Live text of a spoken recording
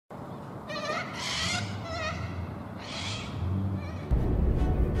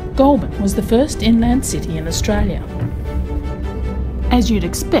Goulburn was the first inland city in Australia. As you'd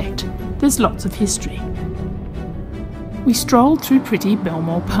expect, there's lots of history. We strolled through pretty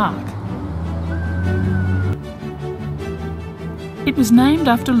Belmore Park. It was named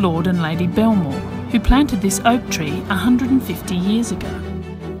after Lord and Lady Belmore, who planted this oak tree 150 years ago.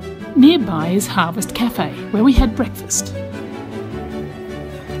 Nearby is Harvest Cafe, where we had breakfast.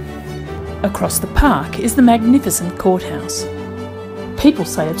 Across the park is the magnificent courthouse. People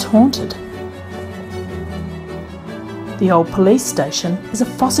say it's haunted. The old police station is a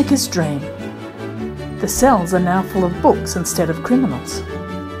fossicker's dream. The cells are now full of books instead of criminals.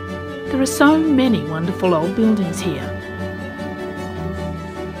 There are so many wonderful old buildings here.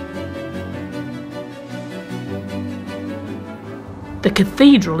 The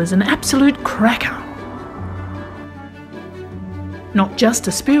cathedral is an absolute cracker. Not just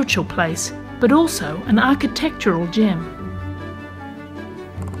a spiritual place, but also an architectural gem.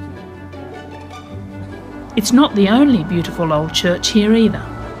 It's not the only beautiful old church here either.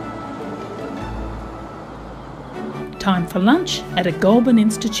 Time for lunch at a Goulburn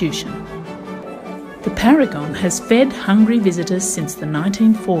institution. The Paragon has fed hungry visitors since the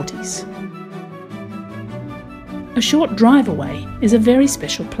 1940s. A short drive away is a very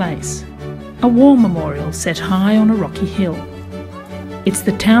special place, a war memorial set high on a rocky hill. It's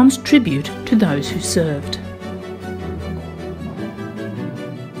the town's tribute to those who served.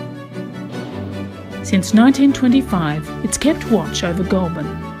 Since 1925, it's kept watch over Goulburn.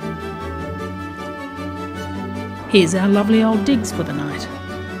 Here's our lovely old digs for the night.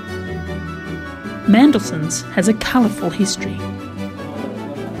 Mandelson's has a colourful history.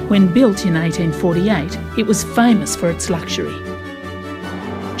 When built in 1848, it was famous for its luxury.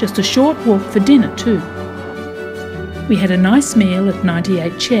 Just a short walk for dinner too. We had a nice meal at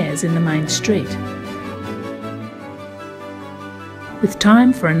 98 Chairs in the main street, with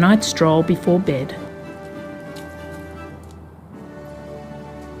time for a night stroll before bed.